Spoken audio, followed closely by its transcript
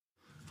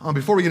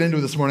Before we get into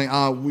it this morning,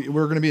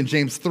 we're going to be in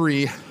James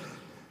 3.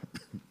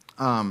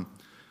 And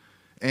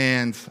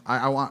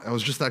I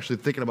was just actually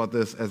thinking about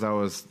this as I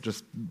was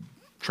just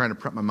trying to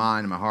prep my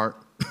mind and my heart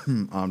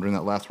during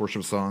that last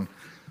worship song,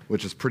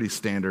 which is pretty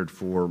standard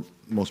for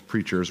most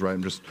preachers, right?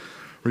 I'm just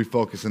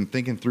refocusing,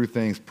 thinking through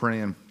things,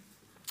 praying.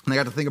 And I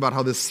got to think about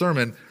how this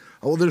sermon,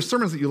 there's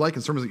sermons that you like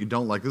and sermons that you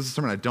don't like. This is a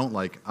sermon I don't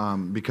like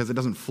because it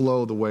doesn't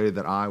flow the way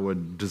that I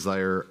would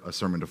desire a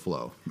sermon to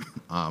flow.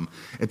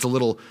 It's a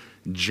little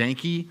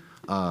janky,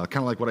 kind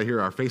of like what I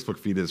hear our Facebook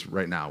feed is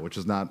right now, which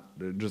is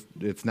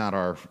it's not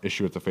our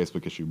issue, it's a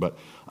Facebook issue, but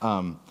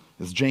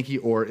it's janky,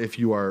 or if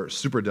you are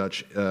super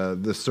Dutch,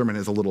 this sermon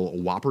is a little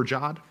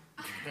whopperjawed.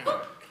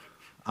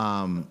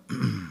 And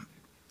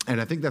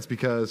I think that's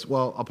because,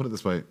 well, I'll put it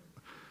this way.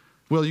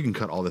 Will, you can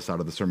cut all this out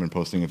of the sermon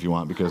posting if you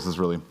want, because this is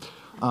really...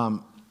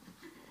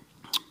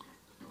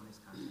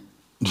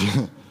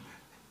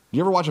 You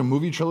ever watch a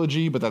movie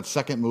trilogy, but that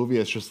second movie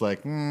is just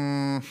like,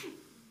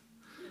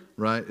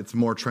 right? It's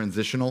more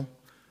transitional.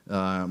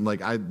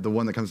 The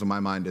one that comes to my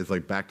mind is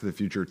like Back to the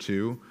Future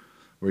 2,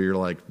 where you're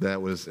like,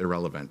 that was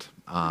irrelevant.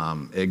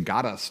 It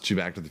got us to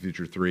Back to the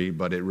Future 3,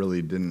 but it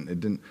really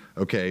didn't.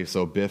 Okay,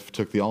 so Biff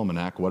took the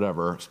almanac,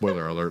 whatever.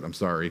 Spoiler alert, I'm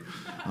sorry.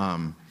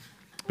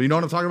 But you know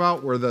what I'm talking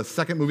about? Where the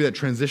second movie, that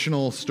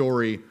transitional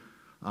story,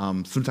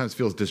 sometimes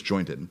feels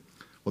disjointed.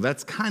 Well,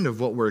 that's kind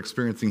of what we're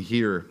experiencing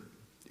here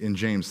in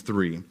James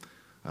 3.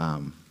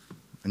 And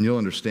you'll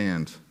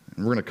understand.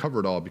 And we're going to cover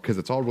it all because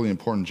it's all really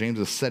important. James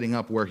is setting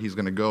up where he's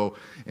going to go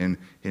in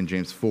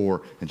James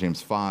 4 and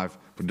James 5,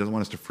 but he doesn't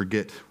want us to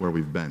forget where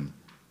we've been.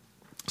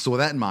 So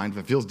with that in mind, if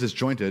it feels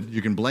disjointed,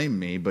 you can blame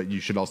me, but you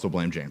should also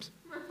blame James.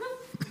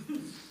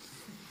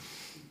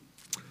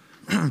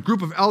 A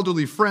group of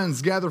elderly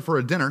friends gather for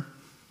a dinner.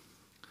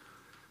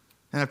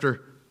 And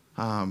after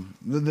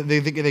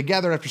they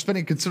gathered after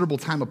spending considerable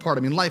time apart.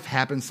 I mean, life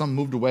happens. Some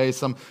moved away.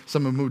 Some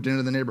have moved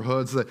into the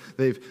neighborhoods.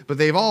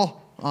 They've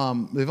all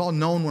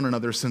known one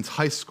another since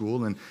high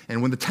school. And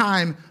when the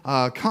time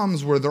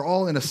comes where they're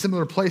all in a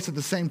similar place at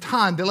the same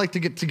time, they like to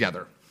get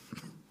together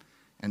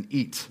and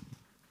eat.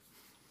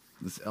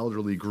 This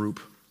elderly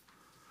group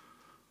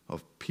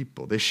of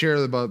people. They share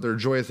about their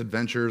joyous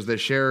adventures. They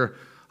share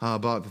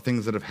about the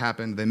things that have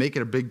happened. They make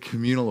it a big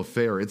communal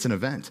affair. It's an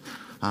event.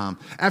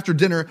 After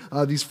dinner,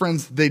 these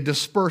friends, they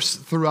disperse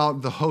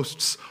throughout the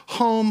host's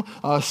home.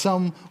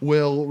 Some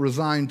will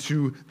resign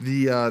to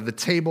the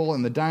table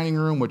in the dining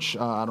room, which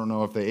I don't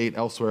know if they ate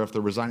elsewhere, if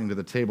they're resigning to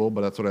the table,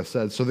 but that's what I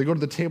said. So they go to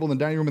the table in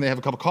the dining room and they have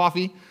a cup of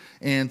coffee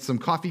and some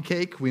coffee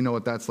cake. We know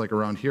what that's like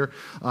around here.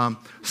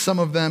 Some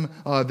of them,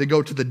 they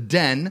go to the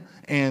den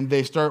and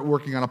they start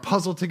working on a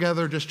puzzle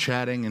together, just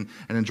chatting and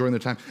enjoying their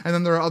time. And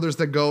then there are others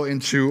that go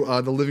into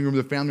the living room,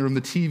 the family room,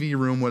 the TV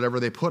room, whatever.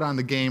 They put on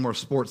the game or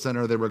sports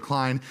center. They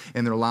recline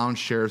in their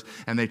lounge chairs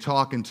and they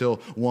talk until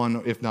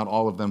one, if not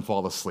all of them,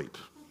 fall asleep,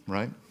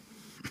 right?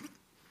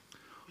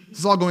 This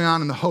is all going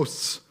on in the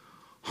host's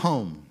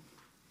home.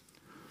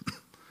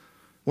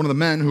 One of the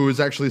men who is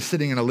actually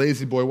sitting in a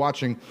lazy boy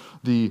watching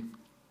the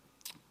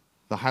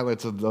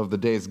highlights of the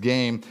day's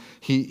game,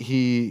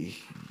 he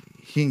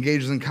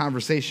engages in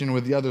conversation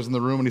with the others in the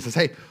room, and he says,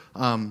 hey,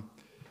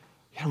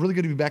 really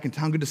good to be back in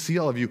town. Good to see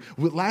all of you.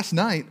 Last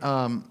night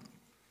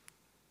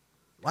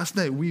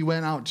we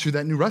went out to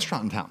that new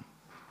restaurant in town.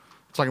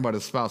 Talking about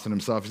his spouse and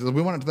himself. He says,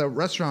 we went out to that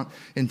restaurant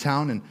in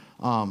town, and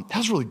that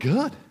was really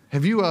good.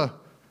 Have you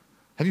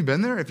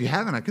been there? If you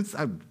haven't,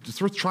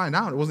 it's worth trying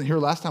out. It wasn't here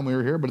last time we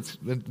were here, but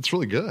it's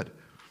really good.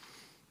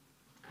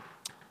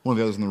 One of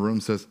the others in the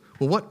room says,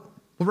 well, what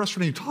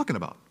restaurant are you talking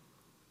about?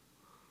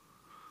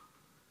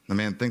 The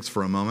man thinks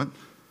for a moment.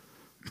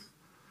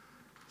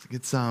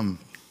 It's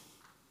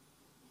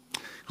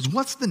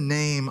what's the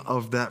name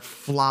of that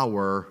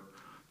flower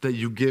that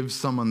you give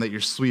someone that you're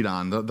sweet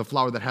on? The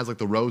flower that has like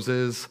the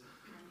roses?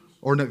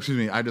 Or no, excuse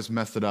me, I just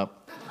messed it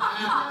up.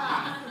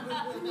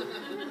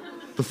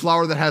 The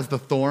flower that has the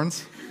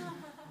thorns?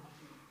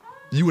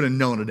 You would have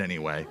known it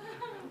anyway.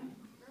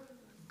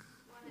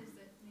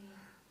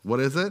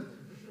 What is it?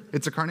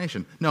 It's a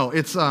carnation. No,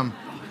 it's the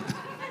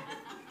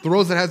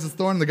rose that has its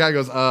thorn. The guy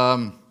goes,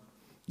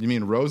 you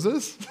mean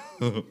roses?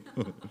 And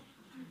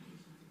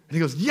he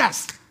goes,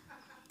 yes,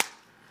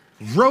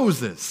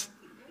 roses.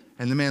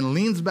 And the man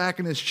leans back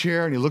in his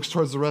chair and he looks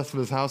towards the rest of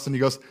his house and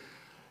he goes,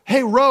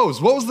 hey, Rose,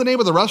 what was the name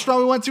of the restaurant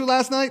we went to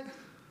last night?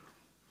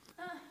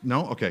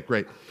 No? Okay,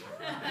 great.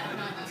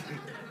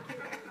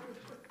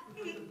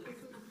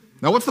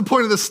 Now, what's the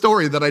point of this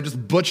story that I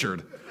just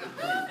butchered?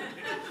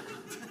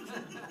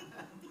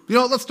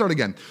 Let's start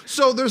again.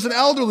 So there's an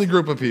elderly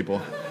group of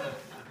people.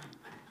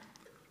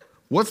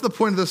 What's the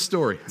point of this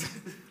story?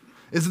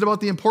 Is it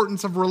about the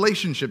importance of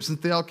relationships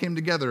since they all came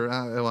together?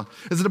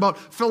 Is it about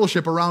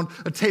fellowship around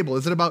a table?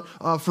 Is it about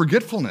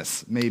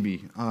forgetfulness, maybe?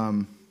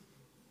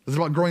 Is it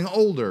about growing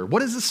older?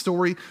 What is this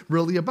story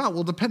really about?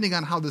 Well, depending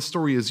on how this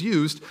story is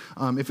used,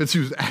 if it's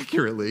used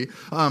accurately,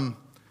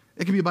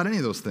 it can be about any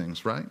of those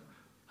things, right?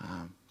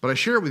 But I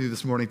share it with you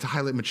this morning to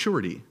highlight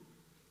maturity.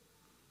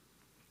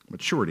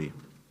 Maturity.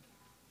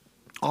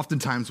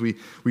 Oftentimes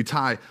we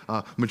tie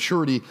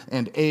maturity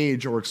and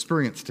age or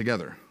experience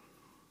together.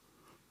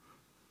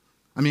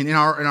 I mean, in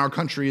our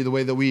country, the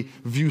way that we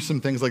view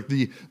some things like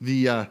the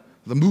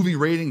movie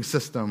rating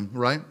system,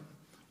 right?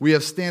 We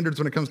have standards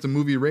when it comes to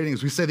movie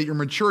ratings. We say that your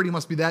maturity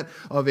must be that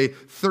of a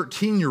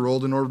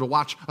 13-year-old in order to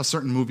watch a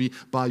certain movie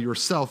by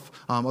yourself.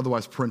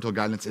 Otherwise, parental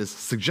guidance is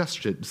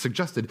suggested.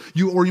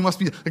 You must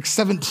be like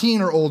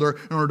 17 or older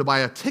in order to buy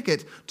a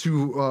ticket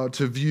to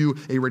view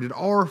a rated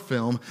R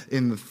film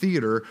in the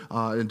theater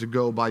and to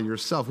go by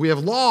yourself. We have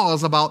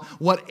laws about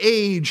what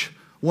age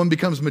one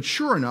becomes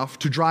mature enough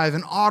to drive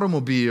an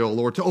automobile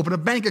or to open a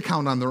bank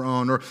account on their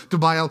own or to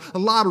buy a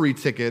lottery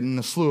ticket and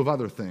a slew of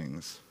other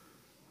things.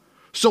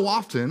 So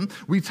often,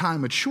 we tie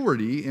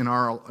maturity in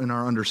our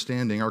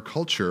understanding, our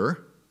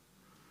culture,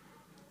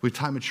 we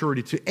tie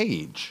maturity to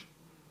age.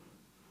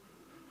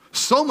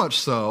 So much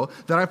so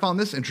that I found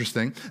this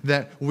interesting,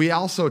 that we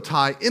also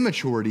tie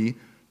immaturity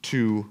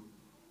to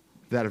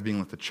that of being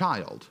like a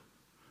child.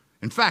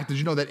 In fact, did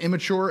you know that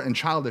immature and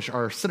childish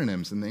are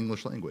synonyms in the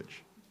English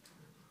language?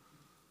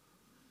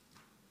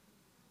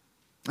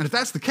 And if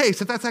that's the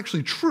case, if that's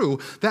actually true,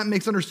 that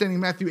makes understanding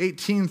Matthew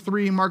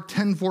 18:3, Mark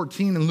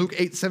 10:14, and Luke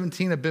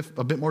 8:17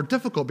 a bit more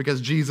difficult, because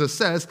Jesus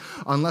says,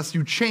 unless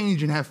you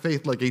change and have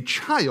faith like a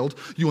child,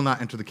 you will not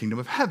enter the kingdom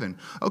of heaven.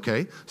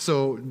 Okay,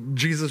 so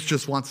Jesus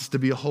just wants us to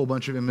be a whole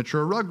bunch of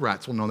immature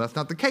rugrats. Well, no, that's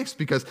not the case,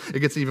 because it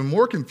gets even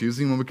more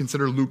confusing when we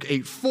consider Luke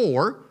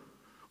 8:4,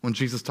 when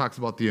Jesus talks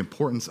about the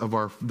importance of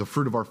the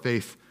fruit of our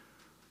faith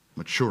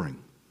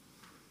maturing.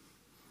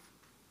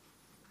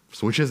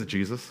 So which is it,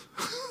 Jesus?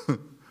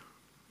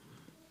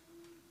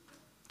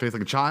 Faith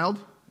like a child,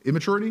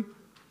 immaturity,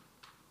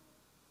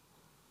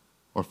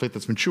 or faith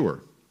that's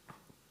mature?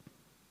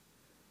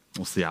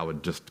 Well, see, I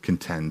would just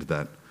contend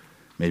that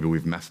maybe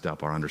we've messed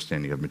up our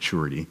understanding of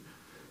maturity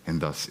and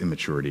thus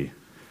immaturity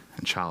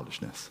and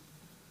childishness.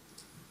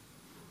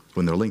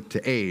 When they're linked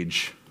to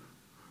age,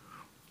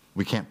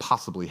 we can't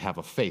possibly have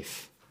a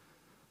faith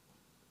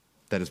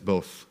that is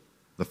both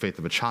the faith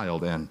of a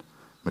child and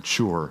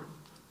mature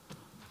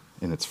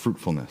in its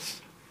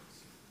fruitfulness.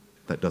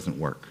 That doesn't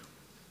work.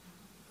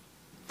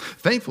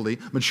 Thankfully,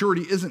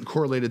 maturity isn't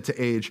correlated to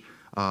age,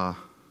 at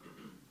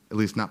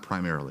least not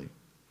primarily.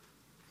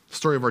 The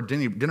story of our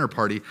dinner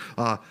party,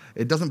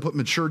 it doesn't put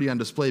maturity on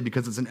display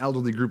because it's an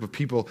elderly group of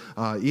people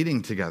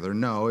eating together.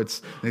 No,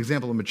 it's an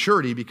example of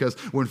maturity because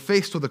when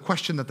faced with a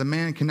question that the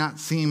man cannot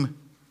seem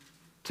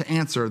to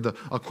answer,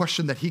 a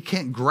question that he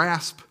can't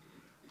grasp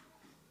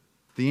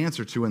the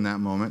answer to in that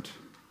moment,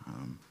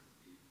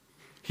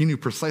 he knew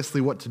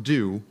precisely what to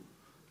do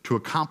to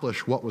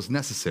accomplish what was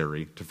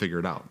necessary to figure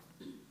it out.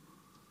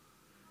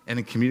 And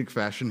in comedic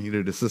fashion, he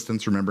needed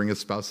assistance remembering his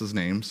spouse's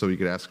name so he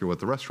could ask her what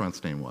the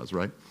restaurant's name was,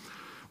 right?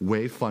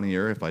 Way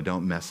funnier if I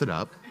don't mess it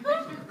up.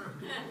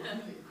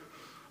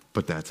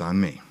 But that's on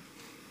me.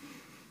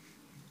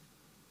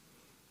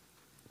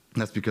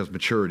 And that's because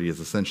maturity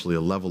is essentially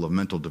a level of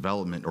mental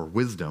development or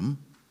wisdom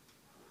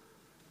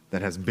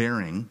that has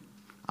bearing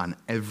on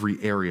every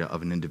area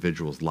of an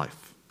individual's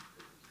life.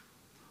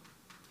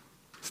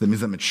 So that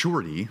means that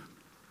maturity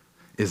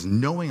is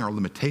knowing our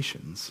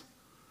limitations,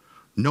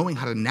 knowing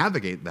how to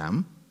navigate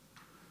them,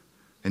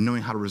 and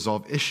knowing how to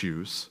resolve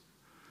issues,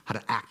 how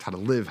to act, how to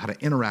live, how to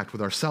interact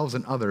with ourselves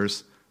and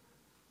others,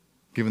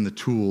 given the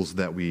tools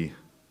that we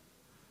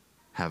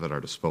have at our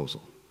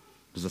disposal.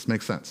 Does this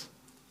make sense?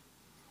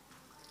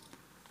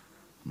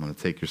 I'm going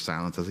to take your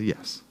silence as a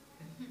yes.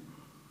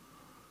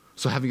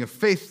 So having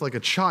faith like a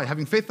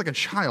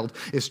child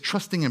is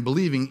trusting and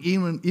believing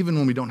even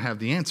when we don't have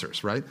the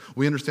answers, right?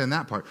 We understand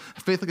that part.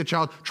 Faith like a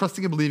child,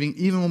 trusting and believing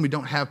even when we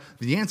don't have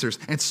the answers.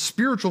 And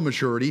spiritual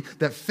maturity,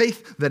 that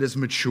faith that is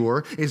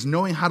mature, is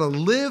knowing how to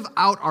live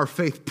out our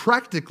faith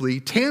practically,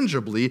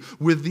 tangibly,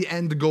 with the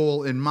end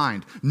goal in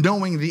mind.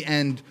 Knowing the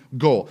end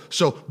goal.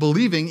 So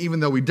believing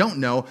even though we don't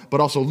know, but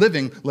also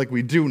living like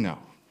we do know.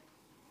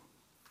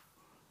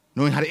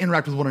 Knowing how to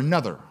interact with one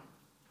another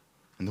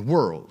and the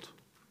world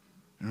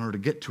in order to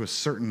get to a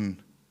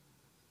certain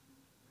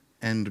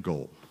end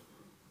goal.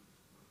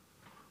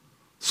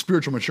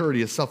 Spiritual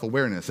maturity is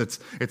self-awareness. It's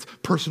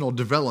personal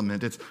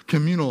development. It's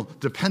communal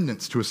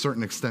dependence to a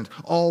certain extent,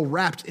 all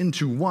wrapped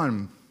into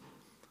one,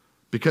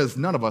 because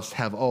none of us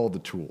have all the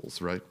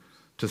tools, right,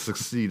 to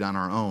succeed on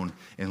our own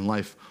in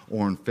life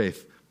or in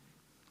faith.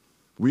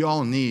 We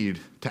all need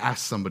to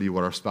ask somebody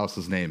what our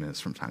spouse's name is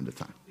from time to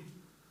time.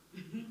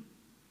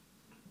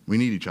 We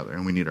need each other,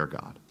 and we need our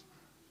God.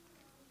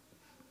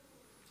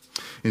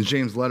 In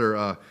James'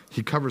 letter,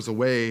 he covers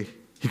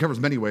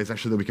many ways,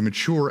 actually, that we can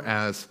mature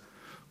as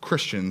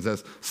Christians,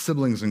 as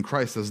siblings in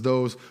Christ, as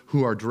those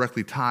who are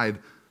directly tied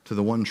to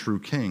the one true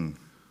King.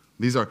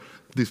 These are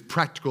these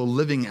practical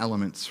living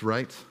elements,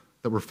 right,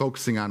 that we're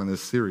focusing on in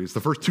this series. The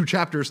first 2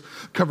 chapters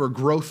cover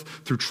growth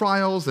through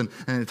trials, and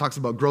it talks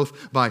about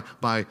growth by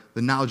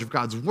the knowledge of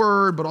God's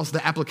word, but also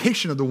the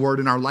application of the word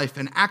in our life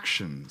and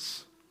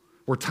actions.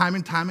 where time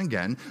and time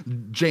again,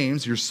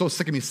 James, you're so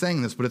sick of me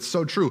saying this, but it's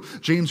so true.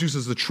 James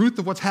uses the truth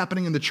of what's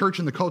happening in the church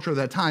and the culture of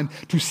that time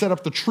to set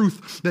up the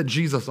truth that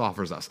Jesus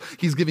offers us.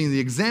 He's giving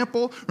the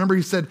example. Remember,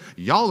 he said,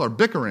 y'all are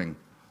bickering.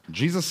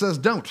 Jesus says,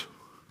 don't,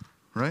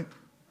 right?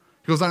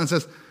 He goes on and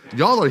says,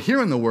 y'all are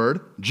hearing the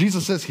word.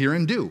 Jesus says, hear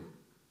and do.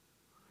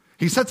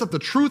 He sets up the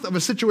truth of a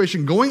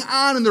situation going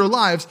on in their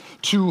lives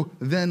to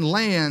then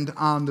land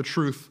on the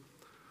truth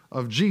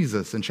of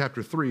Jesus. And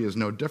chapter 3 is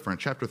no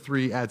different. Chapter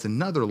 3 adds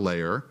another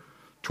layer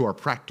to our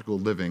practical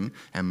living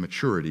and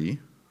maturity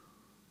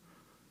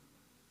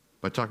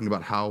by talking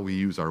about how we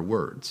use our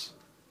words,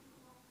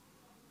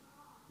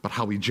 but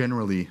how we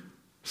generally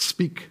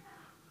speak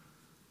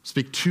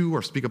to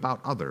or speak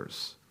about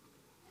others,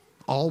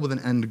 all with an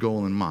end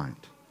goal in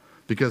mind.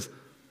 Because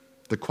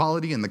the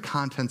quality and the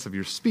contents of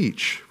your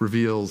speech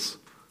reveals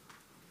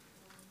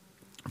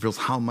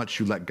how much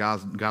you let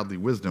godly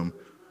wisdom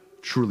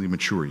truly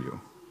mature you.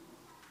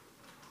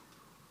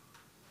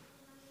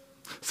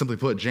 Simply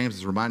put, James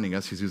is reminding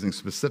us, he's using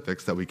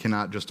specifics, that we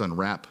cannot just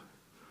unwrap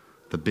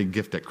the big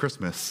gift at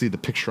Christmas, see the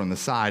picture on the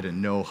side,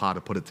 and know how to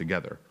put it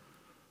together.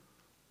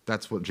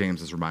 That's what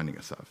James is reminding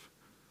us of.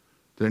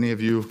 Did any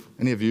of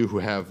you who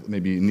have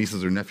maybe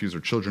nieces or nephews or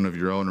children of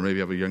your own, or maybe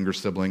have a younger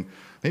sibling,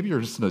 maybe you're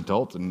just an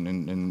adult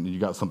and you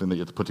got something that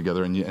you have to put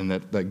together, and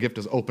that gift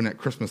is open at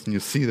Christmas, and you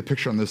see the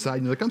picture on the side,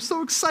 and you're like, I'm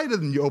so excited,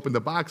 and you open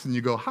the box, and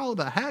you go, how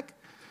the heck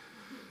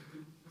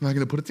am I going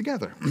to put it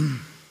together?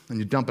 And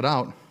you dump it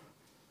out.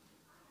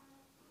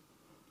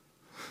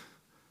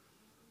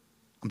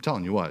 I'm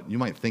telling you what, you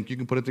might think you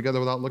can put it together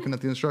without looking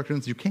at the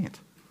instructions. You can't.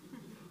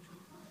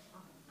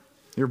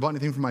 You ever bought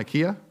anything from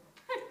IKEA?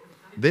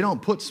 They don't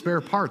put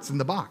spare parts in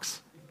the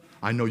box.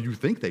 I know you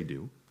think they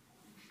do.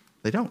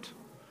 They don't.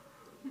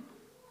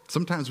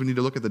 Sometimes we need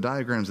to look at the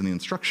diagrams and the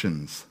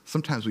instructions.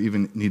 Sometimes we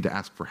even need to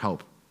ask for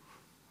help.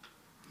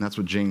 And that's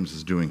what James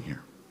is doing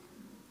here.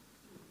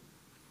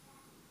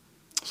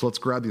 So let's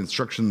grab the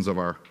instructions of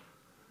our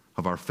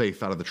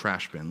faith out of the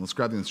trash bin. Let's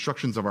grab the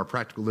instructions of our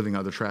practical living out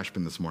of the trash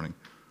bin this morning.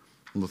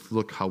 Let's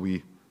look how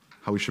we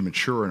should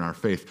mature in our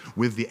faith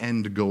with the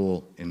end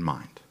goal in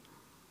mind.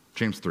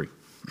 James 3.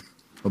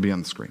 It'll be on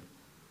the screen.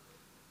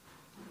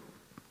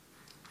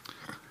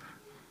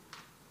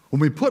 When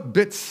we put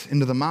bits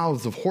into the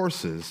mouths of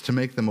horses to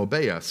make them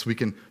obey us, we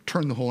can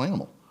turn the whole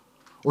animal.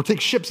 Or take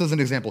ships as an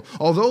example.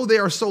 Although they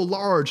are so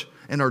large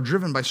and are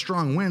driven by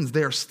strong winds,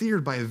 they are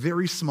steered by a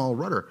very small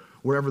rudder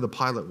wherever the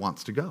pilot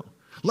wants to go.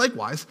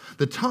 Likewise,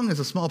 the tongue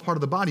is a small part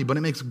of the body, but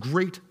it makes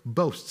great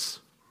boasts.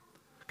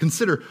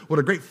 Consider what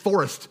a great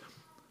forest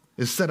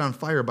is set on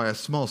fire by a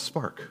small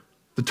spark.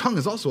 The tongue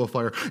is also a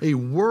fire, a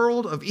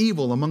world of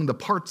evil among the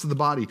parts of the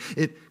body.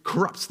 It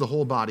corrupts the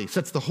whole body,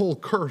 sets the whole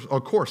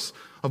course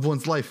of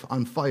one's life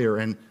on fire,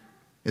 and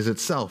is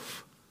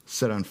itself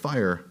set on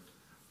fire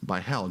by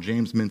hell.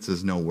 James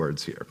minces no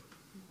words here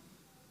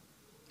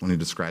when he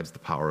describes the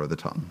power of the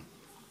tongue.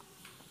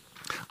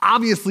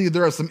 Obviously,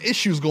 there are some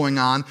issues going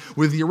on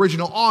with the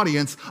original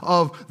audience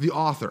of the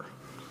author.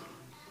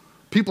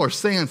 People are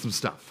saying some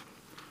stuff.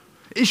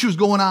 Issues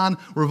going on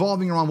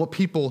revolving around what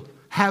people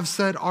have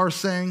said, are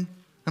saying,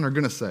 and are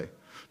going to say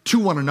to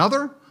one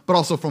another, but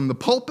also from the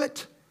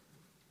pulpit.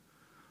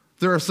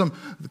 There are some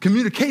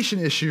communication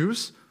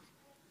issues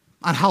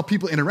on how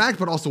people interact,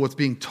 but also what's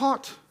being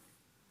taught,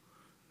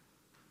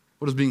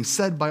 what is being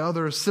said by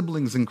other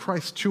siblings in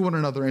Christ to one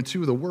another and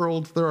to the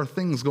world. There are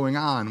things going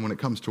on when it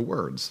comes to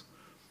words.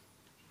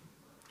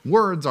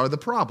 Words are the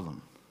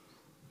problem.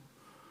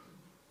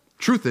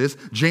 Truth is,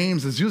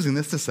 James is using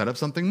this to set up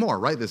something more,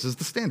 right? This is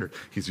the standard.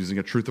 He's using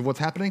a truth of what's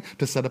happening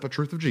to set up a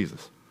truth of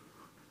Jesus.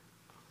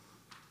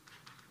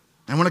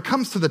 And when it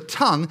comes to the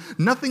tongue,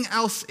 nothing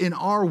else in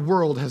our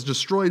world has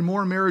destroyed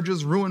more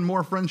marriages, ruined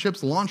more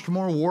friendships, launched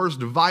more wars,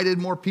 divided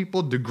more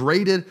people,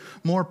 degraded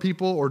more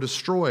people, or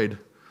destroyed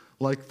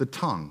like the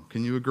tongue.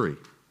 Can you agree?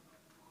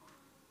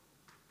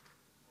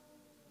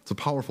 It's a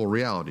powerful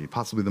reality.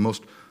 Possibly the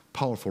most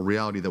powerful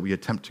reality that we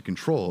attempt to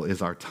control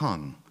is our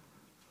tongue.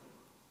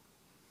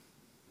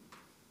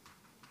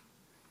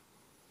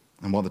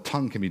 And while the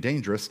tongue can be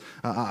dangerous,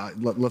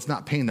 let's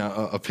not paint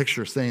a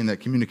picture saying that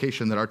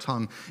communication, that our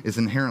tongue is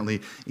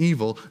inherently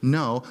evil.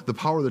 No, the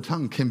power of the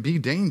tongue can be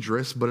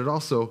dangerous, but it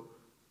also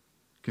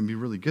can be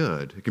really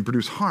good. It can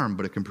produce harm,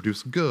 but it can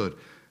produce good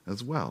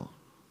as well.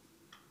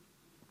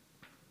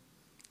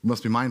 We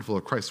must be mindful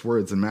of Christ's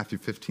words in Matthew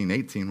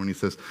 15:18 when he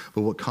says,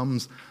 but what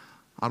comes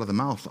out of the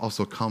mouth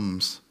also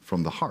comes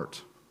from the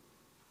heart.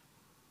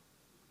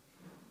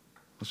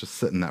 Let's just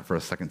sit in that for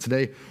a second.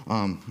 Today,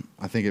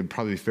 I think it would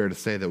probably be fair to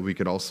say that we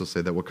could also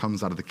say that what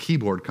comes out of the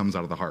keyboard comes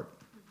out of the heart.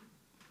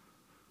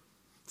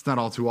 It's not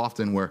all too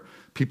often where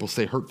people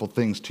say hurtful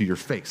things to your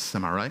face,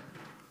 am I right?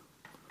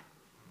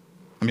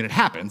 I mean, it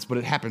happens, but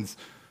it happens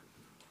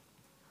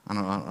on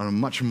a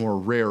much more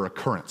rare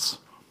occurrence.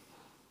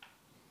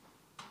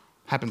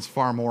 Happens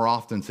far more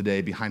often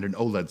today behind an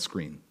OLED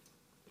screen.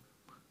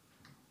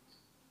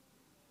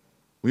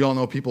 We all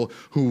know people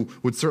who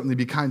would certainly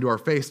be kind to our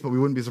face, but we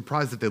wouldn't be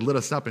surprised if they lit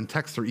us up in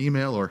text or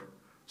email or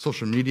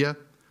social media.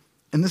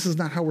 And this is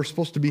not how we're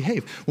supposed to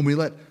behave. When we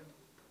let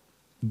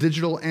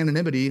digital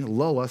anonymity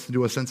lull us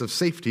into a sense of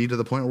safety to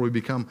the point where we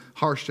become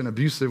harsh and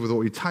abusive with what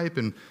we type,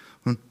 and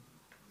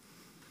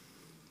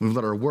we've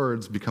let our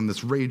words become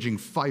this raging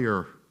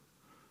fire.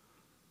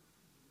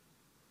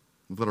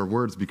 We've let our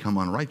words become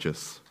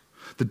unrighteous.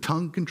 The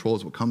tongue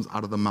controls what comes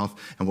out of the mouth,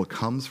 and what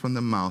comes from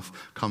the mouth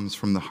comes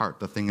from the heart.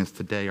 The thing is,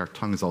 today, our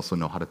tongues also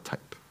know how to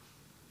type.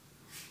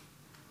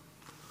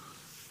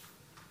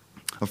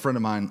 A friend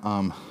of mine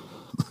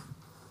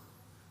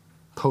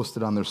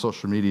posted on their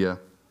social media.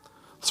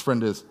 This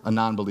friend is a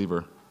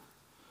non-believer.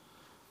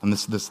 And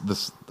this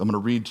I'm going to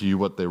read to you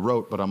what they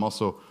wrote, but I'm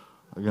also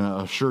going to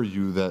assure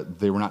you that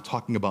they were not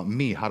talking about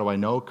me. How do I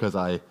know? Because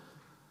I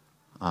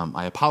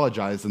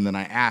apologized, and then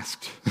I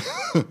asked,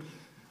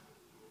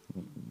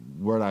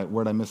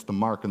 where'd I miss the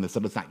mark? And they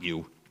said, it's not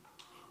you.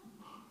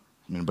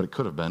 I mean, but it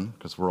could have been,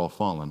 because we're all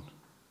fallen.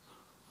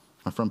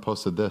 My friend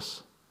posted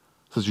this.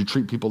 It says, you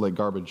treat people like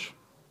garbage,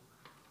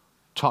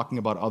 talking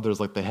about others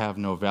like they have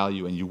no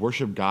value, and you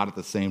worship God at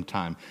the same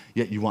time,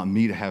 yet you want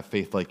me to have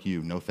faith like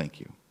you. No, thank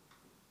you.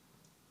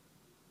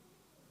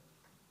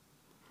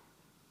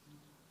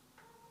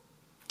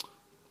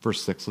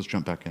 Verse 6, let's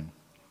jump back in.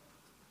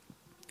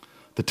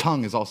 The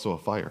tongue is also a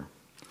fire,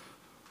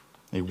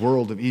 a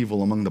world of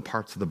evil among the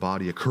parts of the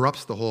body. It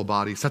corrupts the whole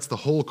body, sets the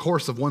whole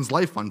course of one's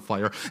life on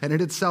fire, and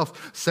it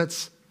itself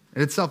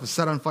is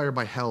set on fire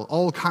by hell.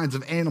 All kinds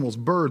of animals,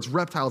 birds,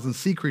 reptiles, and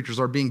sea creatures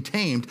are being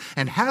tamed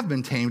and have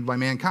been tamed by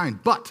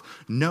mankind, but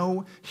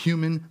no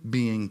human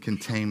being can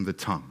tame the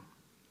tongue.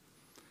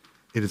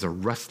 It is a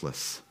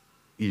restless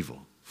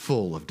evil,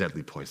 full of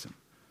deadly poison.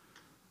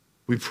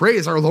 We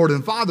praise our Lord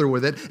and Father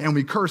with it, and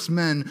we curse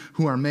men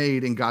who are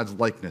made in God's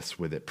likeness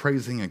with it.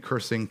 Praising and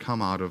cursing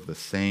come out of the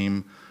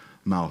same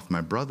mouth.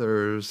 My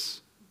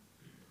brothers,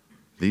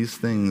 these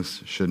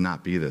things should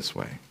not be this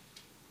way.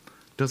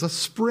 Does a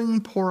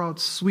spring pour out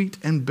sweet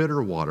and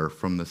bitter water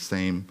from the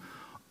same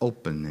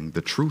opening?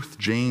 The truth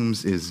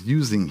James is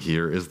using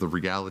here is the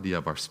reality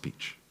of our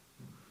speech,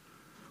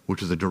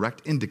 which is a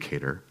direct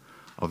indicator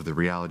of the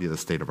reality of the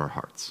state of our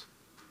hearts.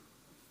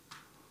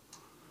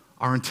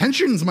 Our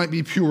intentions might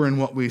be pure in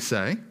what we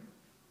say.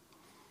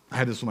 I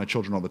had this with my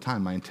children all the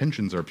time. My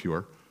intentions are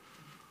pure.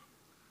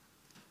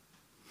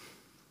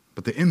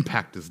 But the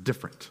impact is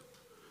different.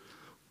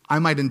 I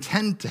might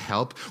intend to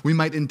help. We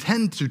might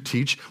intend to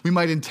teach. We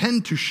might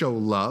intend to show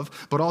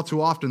love. But all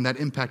too often, that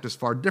impact is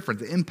far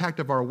different. The impact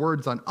of our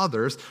words on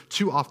others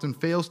too often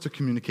fails to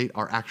communicate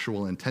our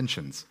actual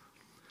intentions.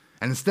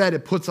 And instead,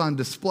 it puts on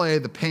display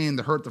the pain,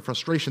 the hurt, the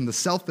frustration, the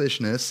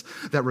selfishness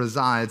that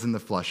resides in the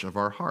flesh of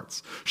our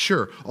hearts.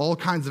 Sure, all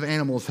kinds of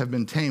animals have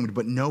been tamed,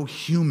 but no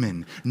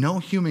human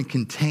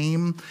can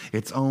tame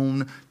its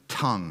own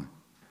tongue.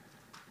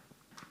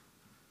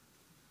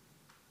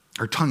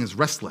 Our tongue is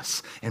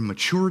restless, and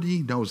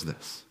maturity knows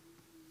this.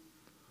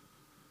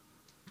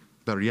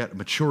 Better yet,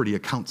 maturity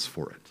accounts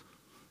for it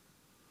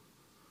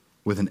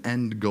with an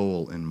end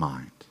goal in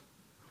mind,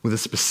 with a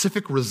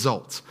specific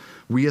result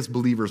we as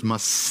believers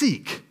must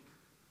seek,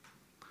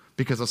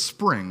 because a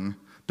spring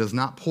does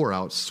not pour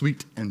out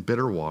sweet and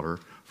bitter water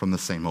from the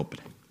same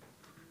opening.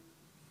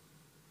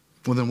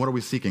 Well, then what are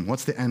we seeking?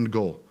 What's the end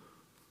goal?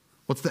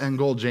 What's the end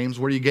goal, James?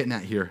 What are you getting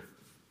at here?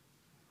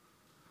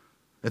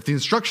 If the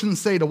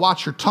instructions say to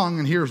watch your tongue,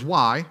 and here's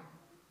why,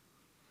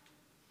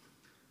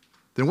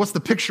 then what's the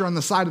picture on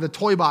the side of the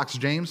toy box,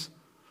 James?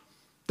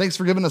 Thanks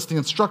for giving us the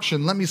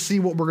instruction. Let me see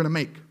what we're going to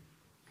make.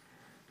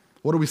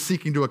 What are we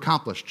seeking to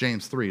accomplish?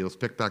 James 3. Let's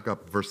pick back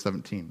up verse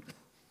 17.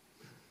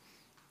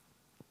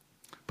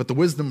 But the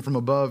wisdom from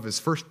above is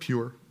first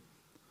pure,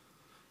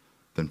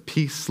 then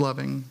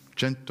peace-loving,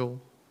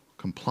 gentle,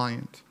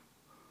 compliant,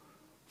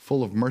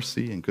 full of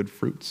mercy and good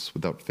fruits,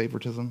 without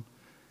favoritism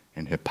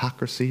and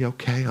hypocrisy.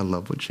 Okay, I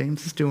love what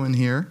James is doing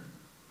here,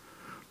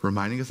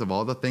 reminding us of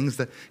all the things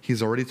that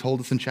he's already told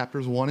us in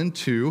chapters 1 and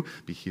 2.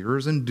 Be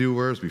hearers and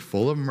doers, be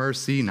full of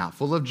mercy, not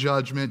full of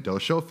judgment,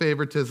 don't show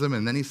favoritism.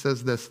 And then he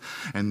says this,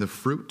 and the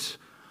fruit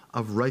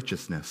of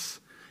righteousness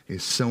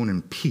is sown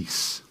in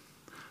peace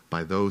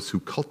by those who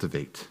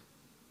cultivate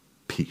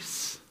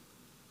peace.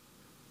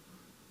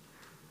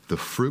 The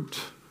fruit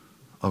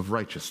of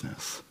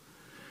righteousness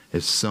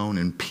is sown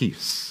in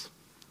peace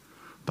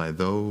by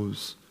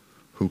those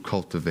who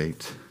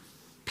cultivate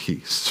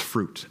peace.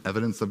 Fruit,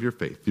 evidence of your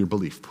faith, your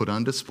belief, put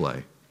on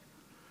display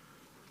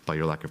by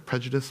your lack of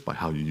prejudice, by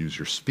how you use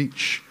your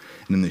speech,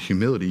 and in the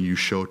humility you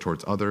show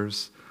towards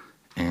others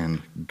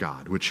and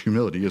God, which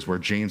humility is where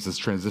James is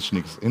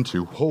transitioning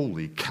into.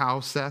 Holy cow,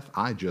 Seth,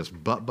 I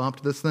just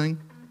butt-bumped this thing.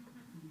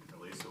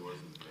 At least it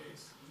wasn't the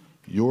bass.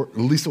 At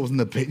least it wasn't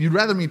the bass. You'd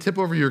rather me tip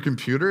over your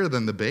computer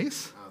than the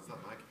bass? No, it's not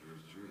my computer,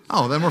 it's yours.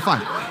 Oh, then we're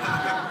fine.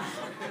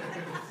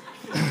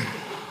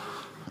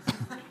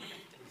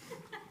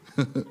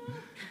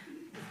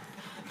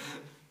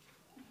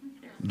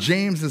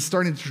 James is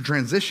starting to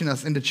transition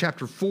us into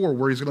chapter 4,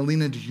 where he's going to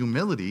lean into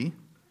humility,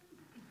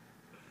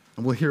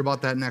 and we'll hear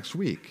about that next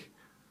week.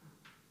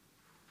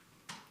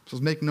 So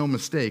make no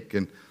mistake,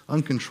 an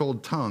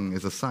uncontrolled tongue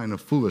is a sign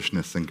of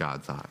foolishness in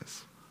God's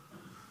eyes.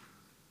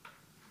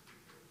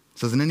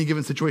 says, in any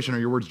given situation, are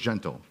your words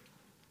gentle?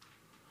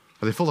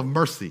 Are they full of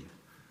mercy?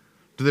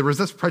 Do they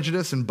resist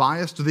prejudice and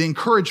bias? Do they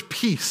encourage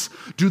peace?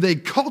 Do they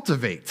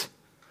cultivate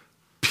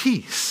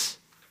peace?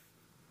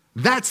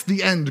 That's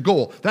the end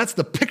goal. That's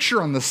the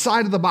picture on the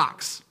side of the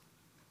box.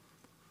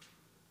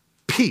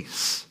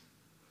 Peace.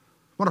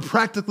 Want to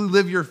practically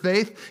live your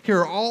faith? Here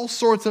are all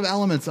sorts of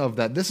elements of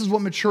that. This is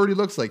what maturity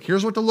looks like.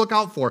 Here's what to look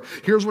out for.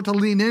 Here's what to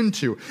lean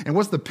into. And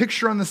what's the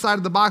picture on the side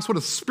of the box? What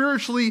does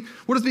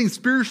being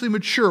spiritually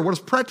mature, what does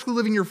practically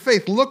living your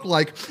faith look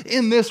like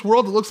in this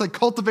world? It looks like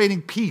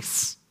cultivating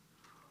peace.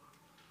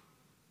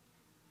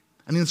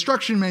 And the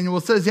instruction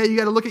manual says, yeah, you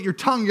got to look at your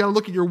tongue, you got to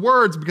look at your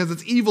words because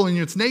it's evil in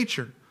its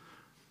nature.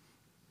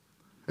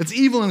 It's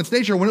evil in its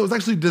nature when it was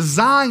actually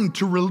designed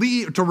to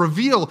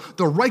reveal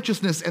the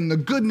righteousness and the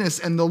goodness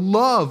and the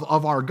love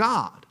of our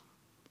God.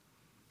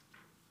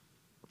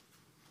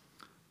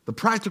 The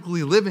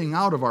practically living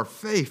out of our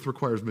faith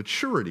requires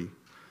maturity.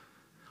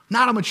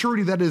 Not a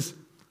maturity that is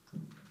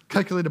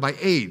calculated by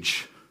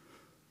age,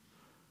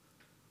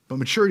 but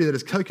maturity that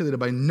is calculated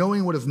by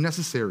knowing what is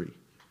necessary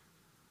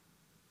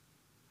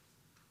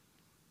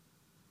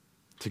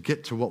to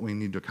get to what we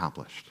need to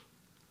accomplish.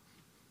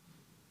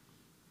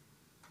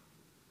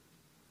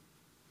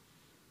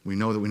 We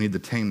know that we need to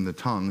tame the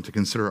tongue to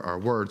consider our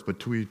words, but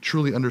do we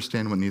truly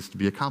understand what needs to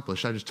be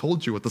accomplished? I just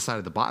told you what the side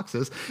of the box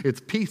is.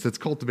 It's peace. It's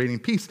cultivating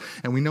peace.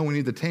 And we know we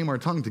need to tame our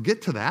tongue to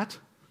get to that.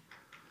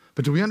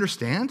 But do we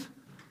understand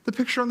the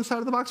picture on the side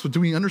of the box? Do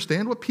we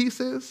understand what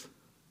peace is?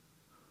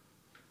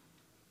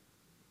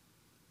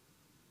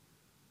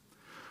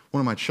 One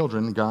of my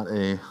children got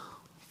a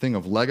thing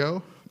of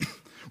Lego,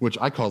 which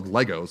I called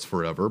Legos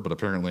forever, but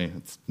apparently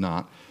it's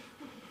not.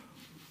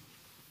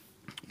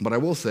 But I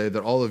will say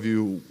that all of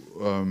you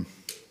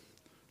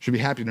should be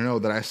happy to know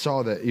that I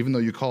saw that even though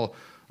you call,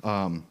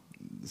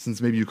 since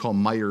maybe you call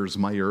Myers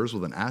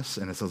with an S,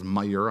 and it says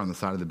Meyer on the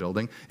side of the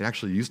building, it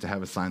actually used to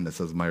have a sign that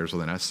says Myers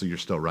with an S, so you're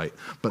still right.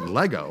 But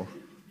Lego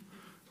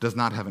does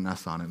not have an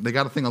S on it. They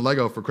got a thing of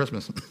Lego for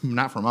Christmas,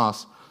 not from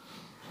us,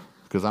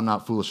 because I'm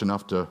not foolish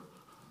enough to,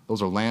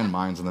 those are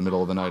landmines in the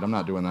middle of the night. I'm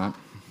not doing that.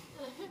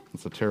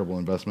 It's a terrible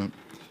investment.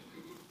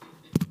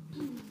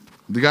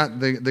 They got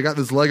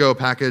this Lego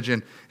package,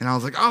 and I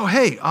was like, oh,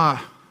 hey,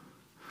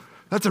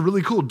 that's a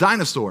really cool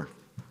dinosaur,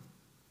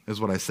 is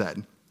what I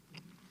said.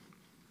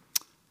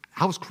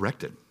 I was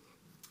corrected,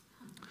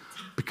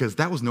 because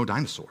that was no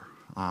dinosaur.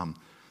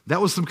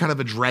 That was some kind of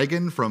a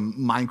dragon from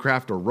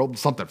Minecraft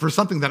or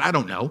something that I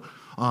don't know.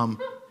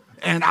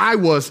 And I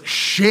was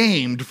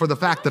shamed for the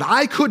fact that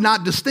I could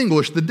not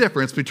distinguish the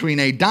difference between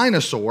a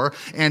dinosaur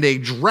and a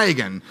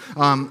dragon,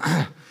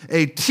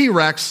 a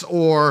T-Rex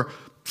or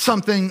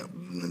something,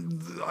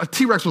 a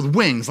T-Rex with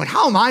wings. Like,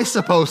 how am I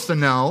supposed to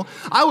know?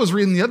 I was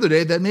reading the other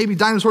day that maybe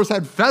dinosaurs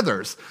had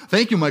feathers.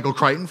 Thank you, Michael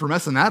Crichton, for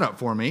messing that up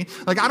for me.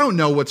 Like, I don't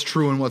know what's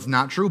true and what's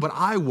not true, but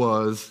I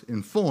was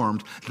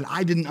informed that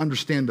I didn't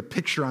understand the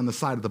picture on the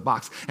side of the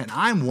box. And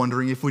I'm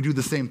wondering if we do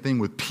the same thing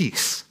with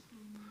peace.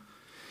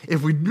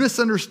 If we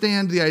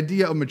misunderstand the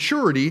idea of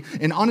maturity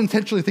and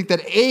unintentionally think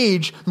that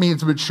age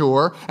means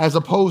mature as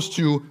opposed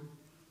to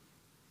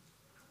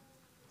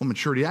what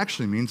maturity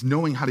actually means,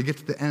 knowing how to get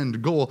to the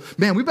end goal,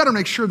 man, we better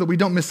make sure that we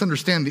don't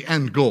misunderstand the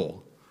end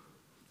goal.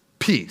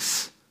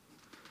 Peace.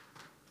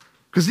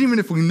 Because even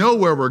if we know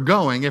where we're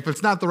going, if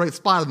it's not the right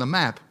spot on the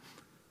map,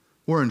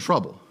 we're in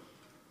trouble.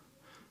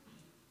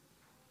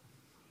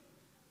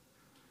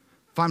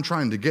 If I'm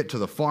trying to get to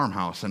the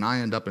farmhouse and I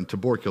end up in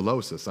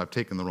tuberculosis, I've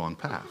taken the wrong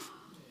path.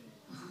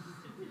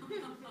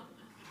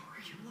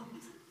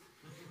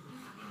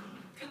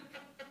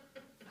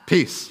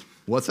 Peace.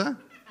 What's that?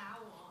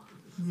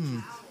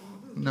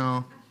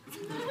 No.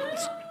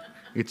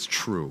 It's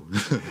true.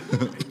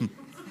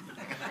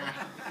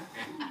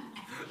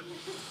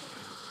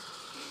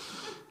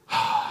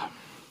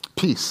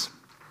 Peace.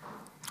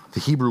 The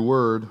Hebrew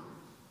word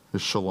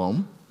is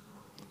shalom.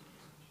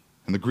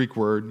 And the Greek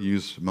word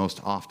used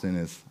most often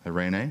is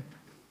eirene.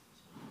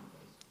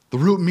 The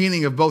root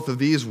meaning of both of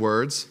these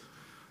words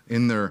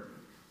in their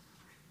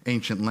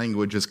ancient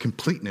language is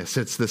completeness.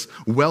 It's this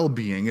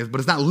well-being, but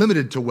it's not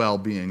limited to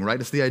well-being, right?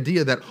 It's the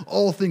idea that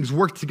all things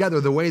work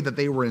together the way that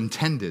they were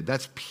intended.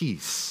 That's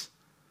peace.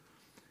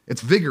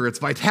 It's vigor, it's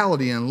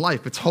vitality in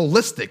life, it's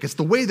holistic. It's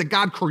the way that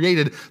God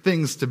created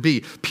things to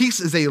be. Peace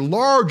is a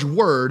large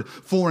word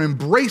for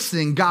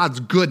embracing God's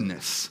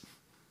goodness,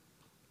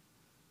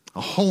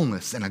 a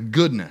wholeness and a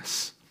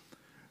goodness.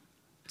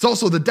 It's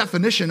also the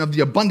definition of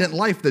the abundant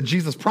life that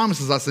Jesus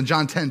promises us in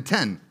John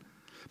 10:10.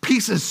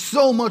 Peace is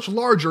so much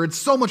larger. It's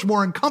so much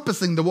more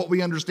encompassing than what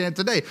we understand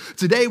today.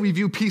 Today, we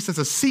view peace as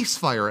a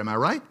ceasefire, am I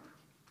right?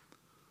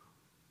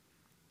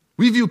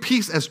 We view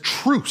peace as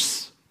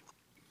truce.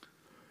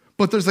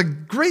 But there's a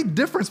great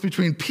difference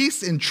between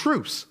peace and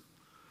truce.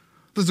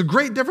 There's a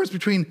great difference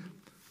between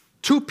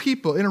two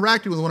people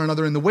interacting with one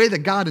another in the way that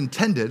God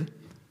intended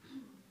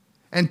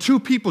and two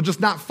people just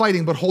not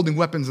fighting but holding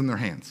weapons in their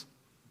hands.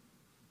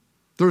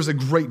 There's a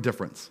great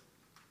difference.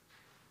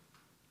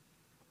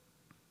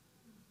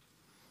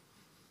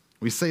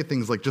 We say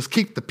things like, just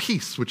keep the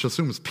peace, which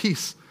assumes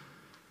peace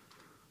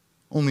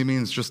only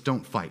means just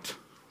don't fight.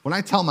 When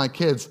I tell my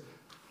kids,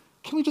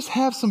 can we just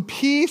have some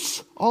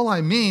peace? All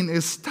I mean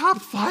is stop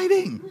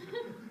fighting.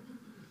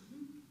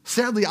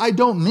 Sadly, I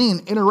don't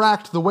mean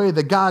interact the way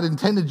that God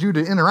intended you to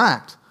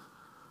interact.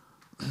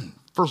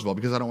 First of all,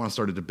 because I don't want to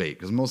start a debate,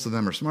 because most of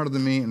them are smarter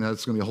than me, and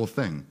that's going to be a whole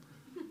thing.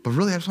 But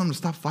really, I just want them to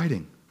stop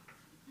fighting.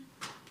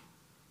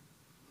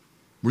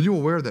 Were you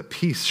aware that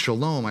peace,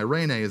 shalom,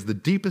 irene, is the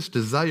deepest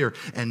desire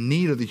and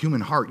need of the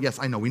human heart? Yes,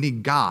 I know, we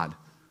need God.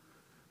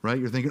 Right?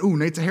 You're thinking, ooh,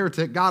 Nate's a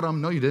heretic, got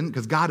him. No, you didn't,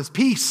 because God is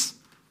peace.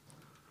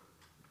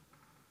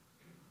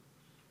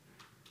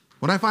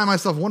 When I find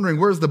myself wondering,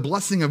 where's the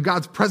blessing of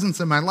God's presence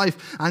in my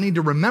life, I need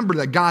to remember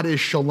that God is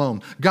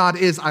shalom. God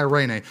is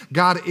irene.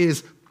 God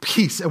is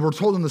peace. And we're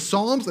told in the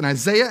Psalms, and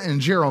Isaiah,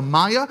 and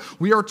Jeremiah,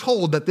 we are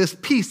told that this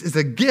peace is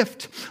a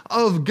gift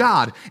of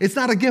God. It's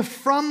not a gift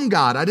from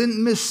God. I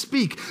didn't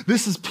misspeak.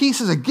 Peace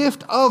is a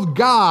gift of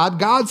God,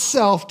 God's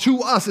self,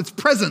 to us. It's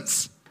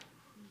presence.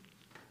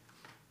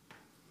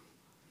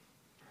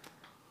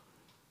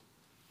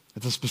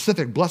 It's a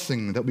specific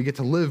blessing that we get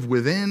to live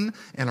within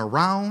and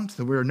around,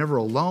 that we are never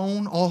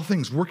alone, all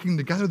things working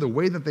together the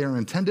way that they are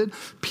intended.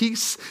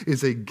 Peace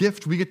is a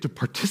gift we get to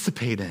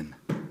participate in.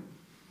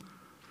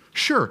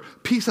 Sure,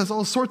 peace has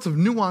all sorts of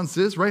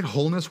nuances, right?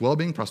 Wholeness,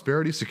 well-being,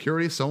 prosperity,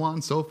 security, so on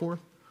and so forth.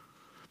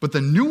 But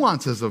the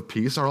nuances of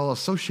peace are all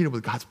associated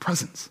with God's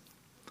presence.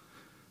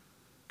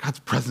 God's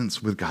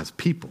presence with God's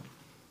people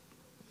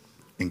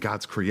in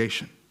God's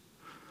creation.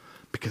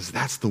 Because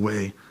that's the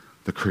way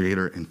the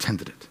Creator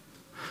intended it.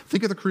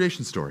 Think of the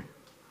creation story.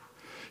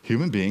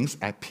 Human beings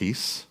at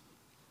peace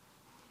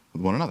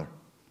with one another.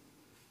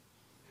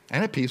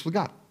 And at peace with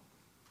God.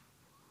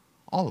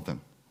 All of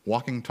them.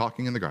 Walking,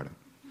 talking in the garden.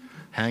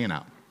 Hanging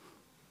out.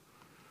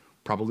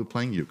 Probably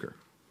playing euchre.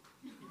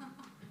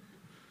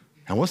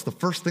 And what's the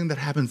first thing that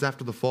happens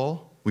after the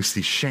fall? We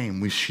see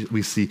shame, we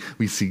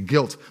see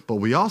guilt, but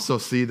we also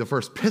see the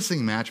first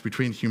pissing match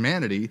between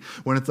humanity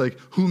when it's like,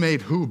 who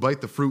made who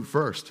bite the fruit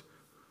first?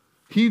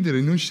 He did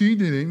it, no, she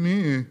did it,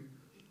 me.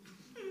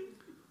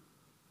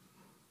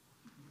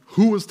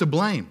 Who was to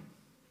blame?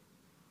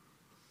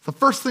 The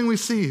first thing we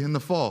see in the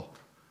fall.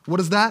 What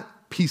is that?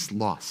 Peace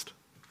lost.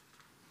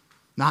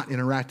 Not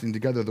interacting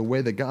together the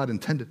way that God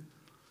intended.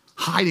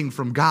 Hiding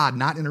from God,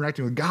 not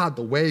interacting with God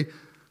the way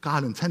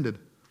God intended.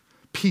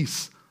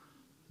 Peace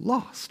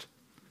lost.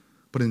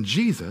 But in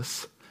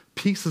Jesus,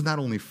 peace is not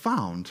only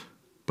found,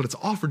 but it's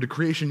offered to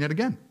creation yet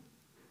again.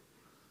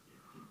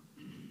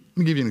 Let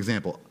me give you an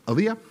example.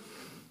 Aaliyah,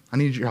 I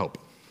need your help.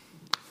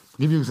 I'll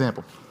give you an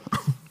example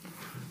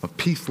of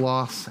peace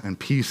loss and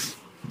peace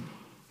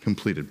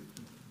completed.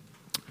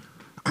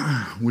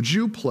 Would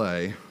you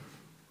play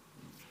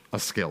a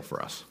scale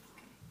for us?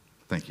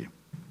 Thank you.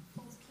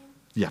 Full scale?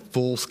 Yeah,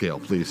 full scale,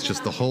 please.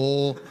 Just the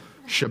whole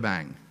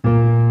shebang.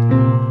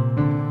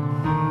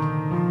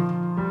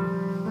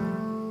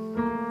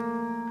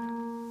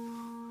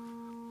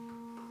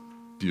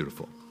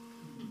 Beautiful.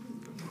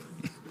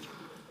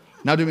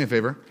 Now do me a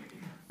favor.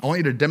 I want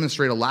you to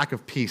demonstrate a lack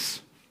of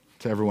peace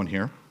to everyone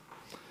here.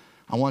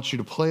 I want you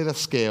to play the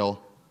scale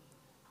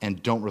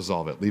and don't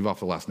resolve it. Leave off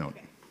the last note.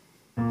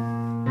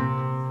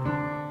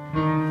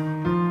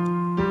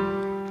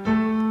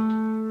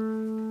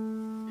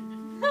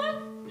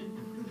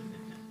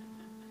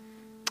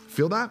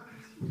 Feel that?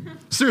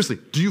 Seriously,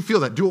 do you feel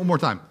that? Do it one more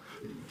time.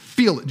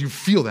 Feel it. Do you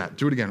feel that?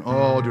 Do it again.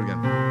 Oh, do it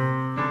again.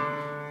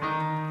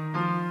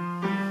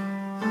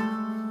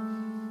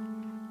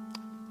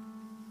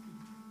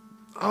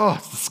 Oh,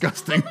 it's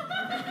disgusting.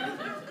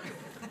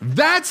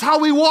 That's how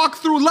we walk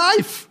through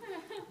life.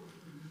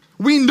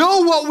 We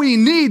know what we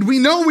need. We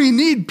know we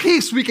need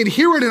peace. We can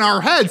hear it in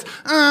our heads.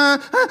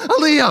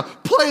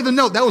 Aaliyah, play the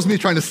note. That was me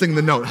trying to sing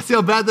the note. See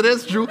how bad that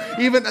is, Drew?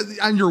 Even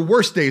on your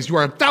worst days, you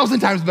are 1,000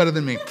 times better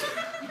than me.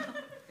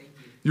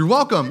 You're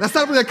welcome. That's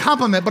not really a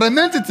compliment, but I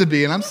meant it to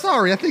be, and I'm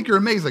sorry. I think you're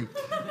amazing.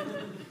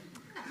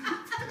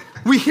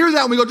 We hear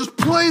that and we go, just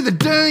play the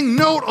dang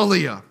note,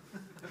 Aaliyah.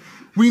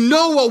 We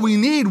know what we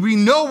need. We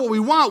know what we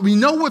want. We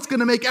know what's going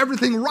to make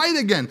everything right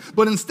again.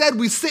 But instead,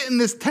 we sit in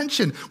this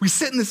tension. We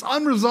sit in this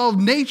unresolved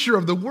nature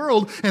of the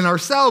world and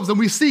ourselves, and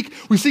we seek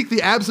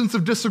the absence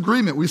of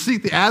disagreement. We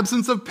seek the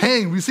absence of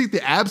pain. We seek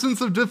the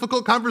absence of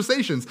difficult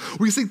conversations.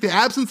 We seek the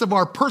absence of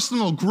our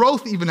personal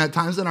growth, even at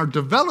times, and our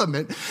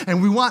development. And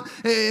we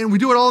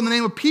do it all in the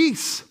name of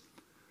peace.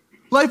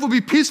 Life would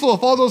be peaceful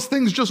if all those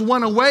things just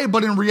went away,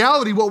 but in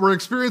reality, what we're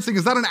experiencing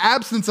is not an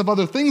absence of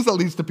other things that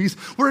leads to peace.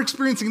 We're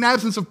experiencing an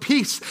absence of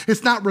peace.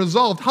 It's not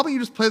resolved. How about you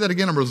just play that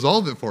again and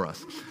resolve it for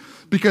us?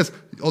 Because,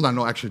 hold on,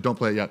 no, actually, don't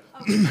play it yet.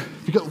 Okay.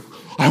 Because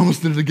I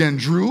almost did it again.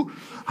 Drew,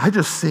 I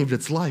just saved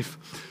its life.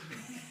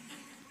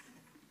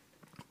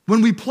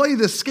 When we play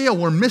this scale,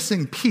 we're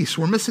missing peace.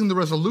 We're missing the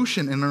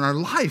resolution in our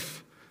life.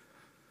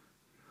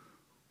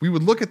 We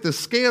would look at this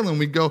scale and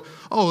we'd go,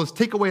 oh, let's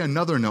take away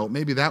another note.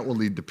 Maybe that will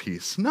lead to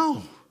peace.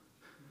 No.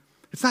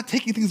 It's not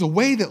taking things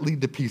away that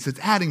lead to peace. It's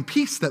adding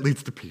peace that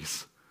leads to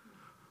peace.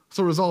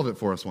 So resolve it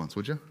for us once,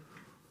 would you?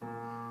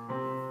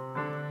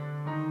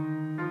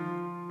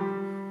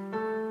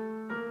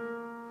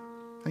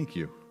 Thank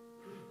you.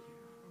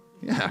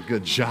 Yeah,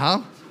 good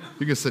job.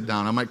 You can sit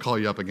down. I might call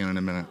you up again in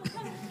a minute.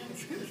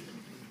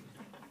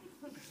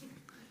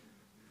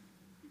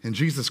 In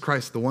Jesus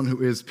Christ, the one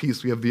who is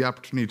peace, we have the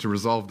opportunity to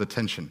resolve the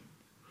tension,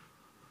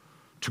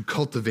 to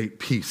cultivate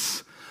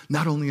peace,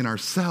 not only in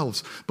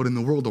ourselves, but in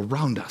the world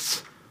around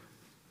us.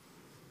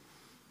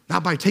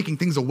 Not by taking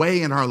things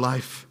away in our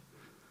life,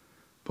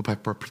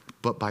 but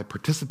by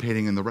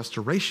participating in the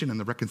restoration and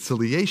the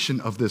reconciliation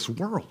of this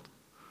world.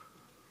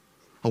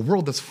 A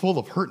world that's full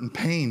of hurt and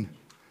pain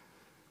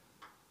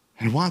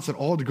and wants it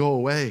all to go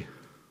away.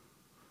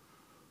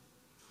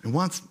 It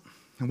wants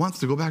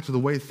to go back to the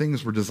way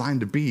things were designed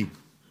to be.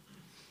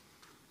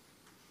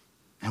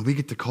 And we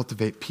get to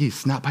cultivate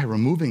peace, not by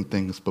removing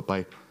things, but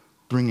by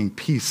bringing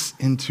peace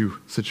into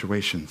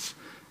situations,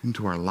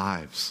 into our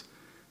lives,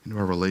 into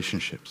our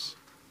relationships.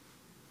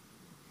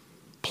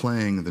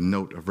 Playing the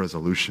note of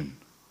resolution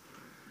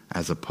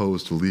as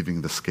opposed to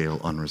leaving the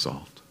scale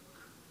unresolved.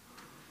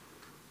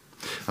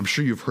 I'm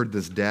sure you've heard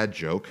this dad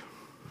joke,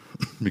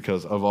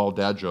 because of all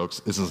dad jokes,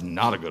 this is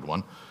not a good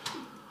one.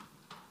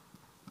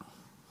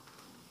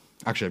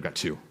 Actually, I've got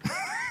two.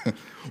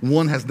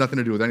 One has nothing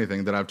to do with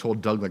anything that I've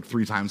told Doug like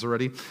 3 times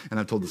already, and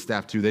I've told the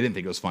staff too. They didn't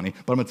think it was funny,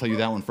 but I'm going to tell you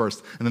that one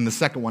first. And then the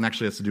second one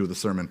actually has to do with the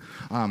sermon.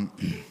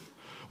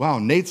 Wow,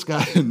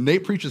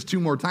 Nate preaches 2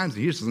 more times.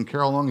 He just doesn't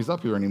care how long he's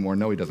up here anymore.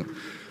 No, he doesn't.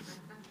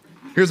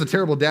 Here's a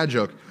terrible dad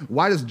joke.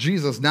 Why does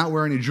Jesus not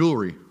wear any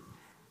jewelry?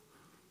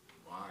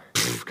 Why?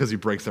 Because he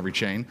breaks every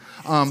chain.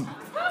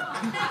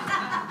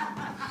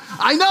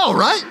 I know,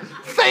 right?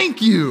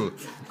 Thank you.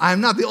 I'm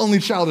not the only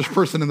childish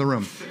person in the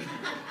room.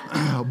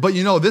 But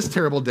you know, this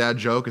terrible dad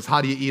joke is,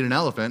 how do you eat an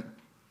elephant?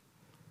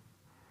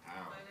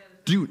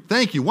 Dude,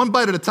 thank you. 1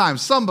 bite at a time.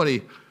 Somebody,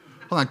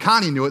 hold on,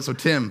 Connie knew it, so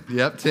Tim.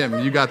 Yep,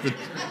 Tim, you got the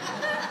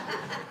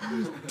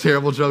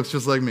terrible jokes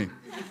just like me.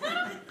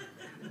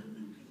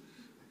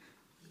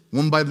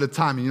 1 bite at a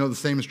time. And you know the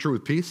same is true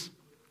with peace?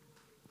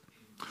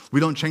 We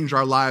don't change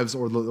our lives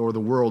or the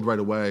world right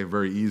away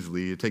very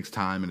easily. It takes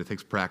time, and it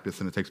takes practice,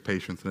 and it takes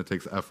patience, and it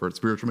takes effort.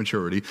 Spiritual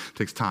maturity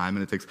takes time,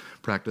 and it takes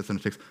practice, and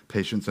it takes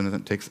patience, and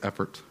it takes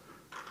effort.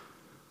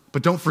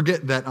 But don't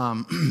forget that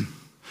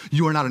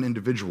you are not an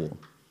individual.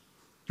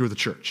 You're the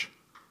church.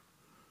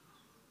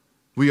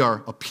 We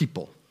are a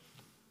people.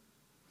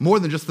 More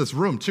than just this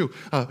room, too.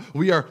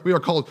 We are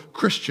called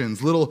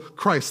Christians, little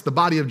Christ, the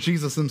body of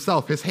Jesus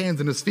himself, his hands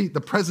and his feet, the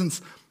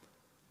presence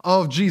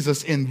of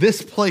Jesus in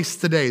this place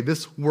today,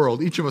 this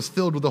world. Each of us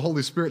filled with the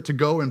Holy Spirit to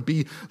go and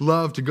be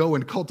loved, to go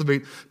and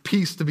cultivate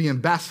peace, to be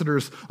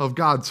ambassadors of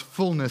God's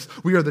fullness.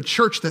 We are the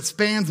church that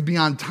spans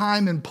beyond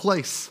time and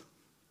place,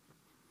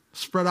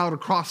 spread out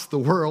across the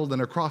world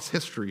and across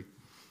history.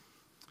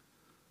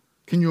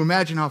 Can you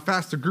imagine how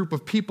fast a group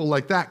of people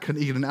like that could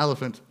eat an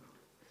elephant?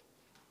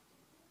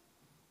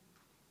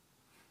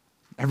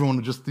 Everyone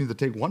would just need to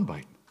take 1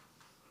 bite,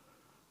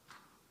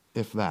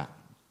 if that.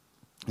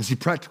 You see,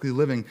 practically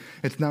living,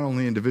 it's not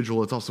only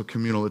individual, it's also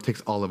communal. It takes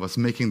all of us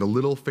making the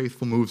little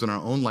faithful moves in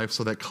our own life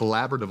so that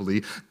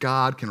collaboratively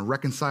God can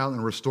reconcile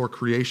and restore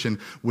creation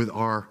with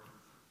our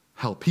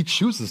help. He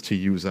chooses to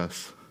use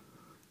us.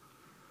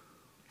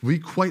 We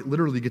quite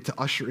literally get to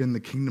usher in the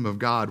kingdom of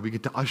God. We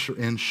get to usher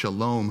in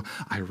shalom,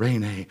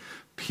 irene,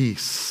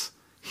 peace,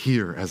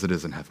 here as it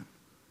is in heaven.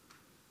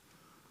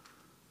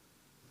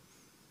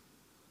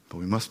 But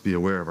we must be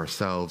aware of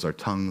ourselves, our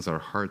tongues, our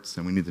hearts,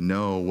 and we need to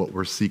know what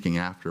we're seeking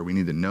after. We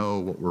need to know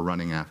what we're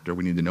running after.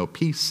 We need to know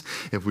peace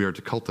if we are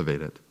to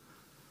cultivate it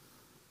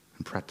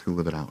and practically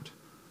live it out.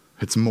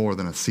 It's more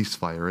than a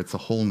ceasefire. It's a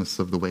wholeness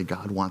of the way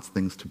God wants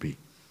things to be.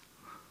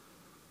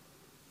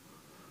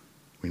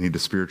 We need to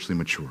spiritually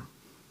mature.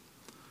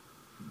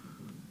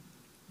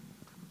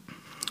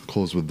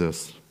 Close with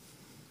this.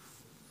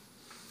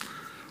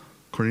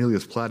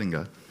 Cornelius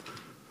Plattinger,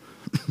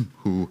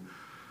 who...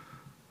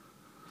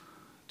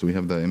 Do we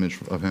have the image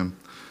of him?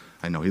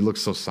 I know, he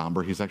looks so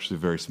somber. He's actually a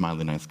very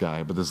smiley, nice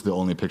guy, but this is the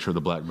only picture of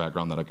the black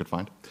background that I could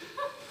find.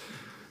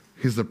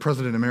 He's the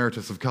president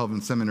emeritus of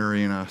Calvin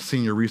Seminary and a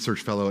senior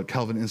research fellow at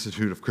Calvin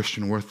Institute of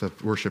Christian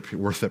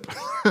Worship.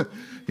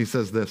 He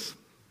says this: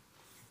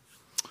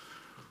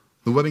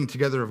 the webbing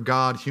together of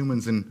God,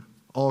 humans, and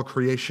all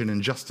creation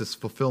in justice,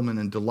 fulfillment,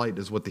 and delight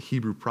is what the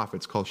Hebrew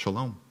prophets call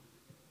shalom.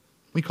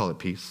 We call it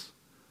peace,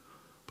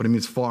 but it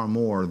means far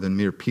more than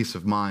mere peace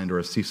of mind or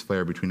a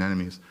ceasefire between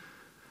enemies.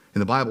 In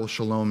the Bible,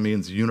 shalom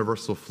means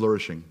universal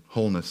flourishing,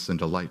 wholeness, and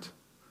delight.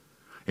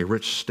 A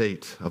rich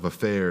state of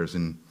affairs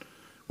in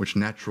which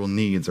natural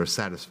needs are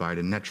satisfied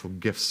and natural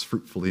gifts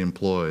fruitfully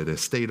employed. A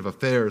state of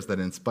affairs that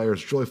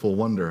inspires joyful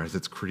wonder as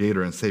its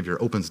creator and savior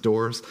opens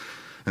doors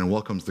and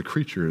welcomes the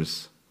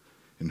creatures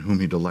in whom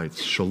he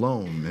delights.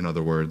 Shalom, in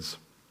other words,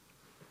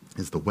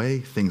 is the way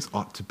things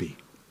ought to be.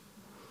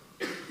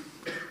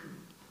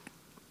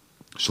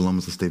 Shalom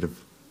is a state of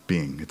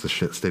being. It's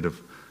a state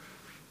of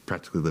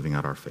practically living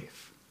out our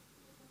faith.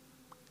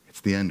 It's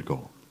the end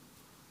goal.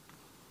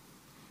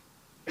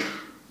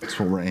 It's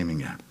what we're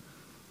aiming at.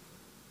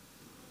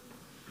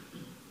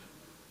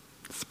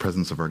 It's the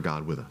presence of our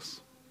God with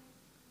us.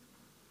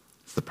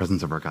 It's the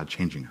presence of our God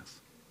changing us.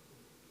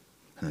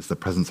 and it's the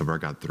presence of our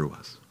God through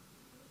us.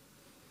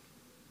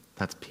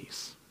 That's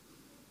peace.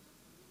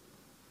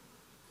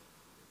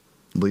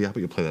 Lee, how about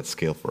you play that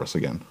scale for us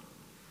again?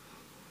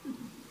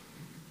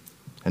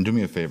 And do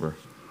me a favor.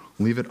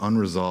 Leave it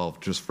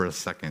unresolved just for a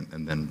second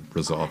and then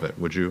resolve it,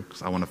 would you?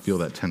 Because I want to feel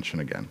that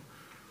tension again.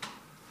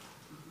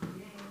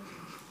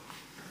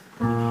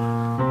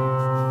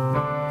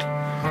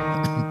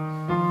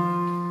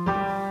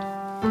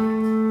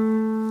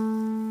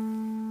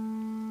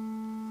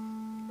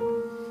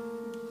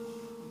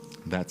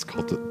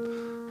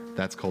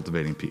 That's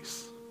cultivating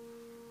peace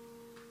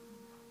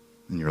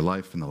in your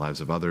life, in the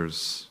lives of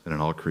others, and in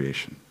all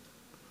creation.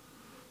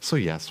 So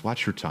yes,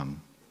 watch your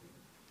tongue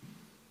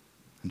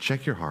and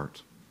check your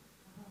heart,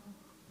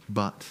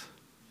 but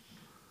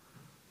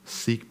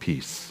seek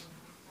peace,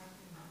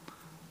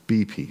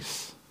 be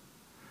peace,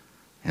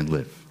 and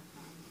live.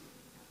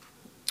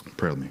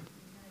 Pray with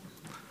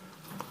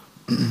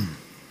me.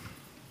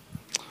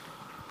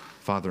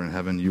 Father in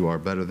heaven, you are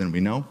better than we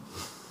know.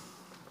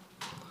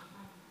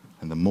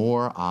 And the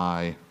more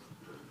I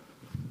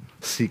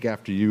seek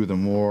after you, the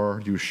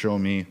more you show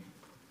me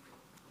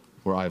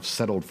where I've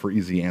settled for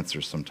easy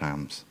answers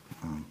sometimes.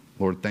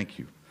 Lord, thank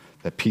you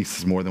that peace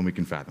is more than we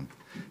can fathom.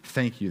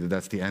 Thank you that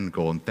that's the end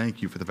goal, and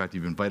thank you for the fact that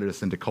you've invited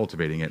us into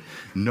cultivating it,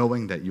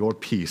 knowing that your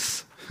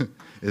peace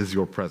is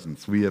your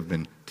presence. We have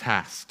been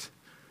tasked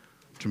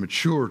to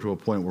mature to a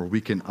point where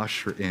we can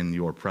usher in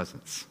your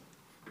presence.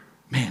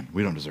 Man,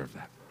 we don't deserve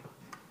that.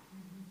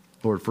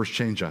 Lord, first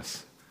change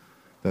us,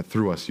 that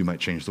through us you might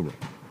change the world.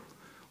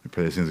 We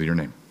pray these things in your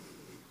name.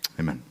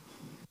 Amen.